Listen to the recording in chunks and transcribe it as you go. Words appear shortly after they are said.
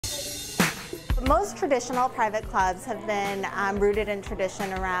Most traditional private clubs have been rooted in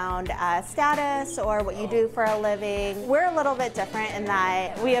tradition around status or what you do for a living. We're a little bit different in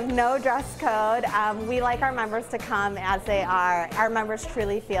that we have no dress code. We like our members to come as they are. Our members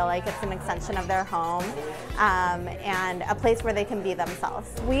truly feel like it's an extension of their home and a place where they can be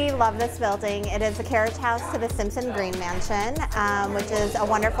themselves. We love this building. It is a carriage house to the Stimson Green Mansion, which is a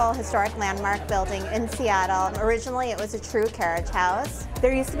wonderful historic landmark building in Seattle. Originally it was a true carriage house.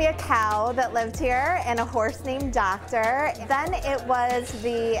 There used to be a cow that lived here and a horse named Doctor. Then it was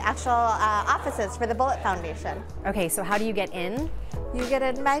the actual offices for the Bullet Foundation. Okay, so how do you get in? You get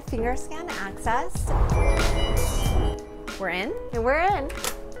in by finger scan access. We're in? We're in.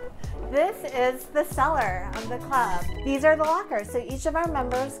 This is the cellar of the club. These are the lockers. So each of our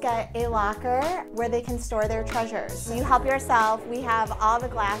members get a locker where they can store their treasures. You help yourself. We have all the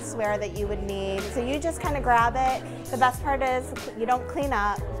glassware that you would need. So you just kind of grab it. The best part is you don't clean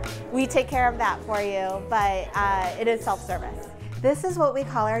up. We take care of that for you, but it is self-service. This is what we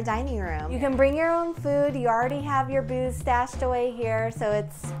call our dining room. You can bring your own food. You already have your booze stashed away here, so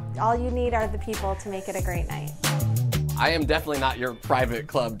it's all you need are the people to make it a great night. I am definitely not your private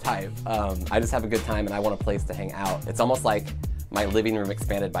club type. I just have a good time and I want a place to hang out. It's almost like my living room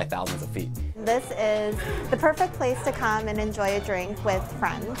expanded by thousands of feet. This is the perfect place to come and enjoy a drink with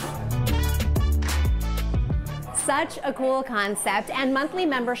friends. Such a cool concept, and monthly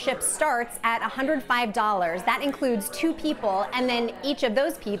membership starts at $105. That includes 2 people, and then each of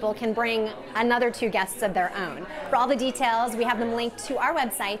those people can bring another 2 guests of their own. For all the details, we have them linked to our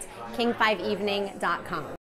website, king5evening.com.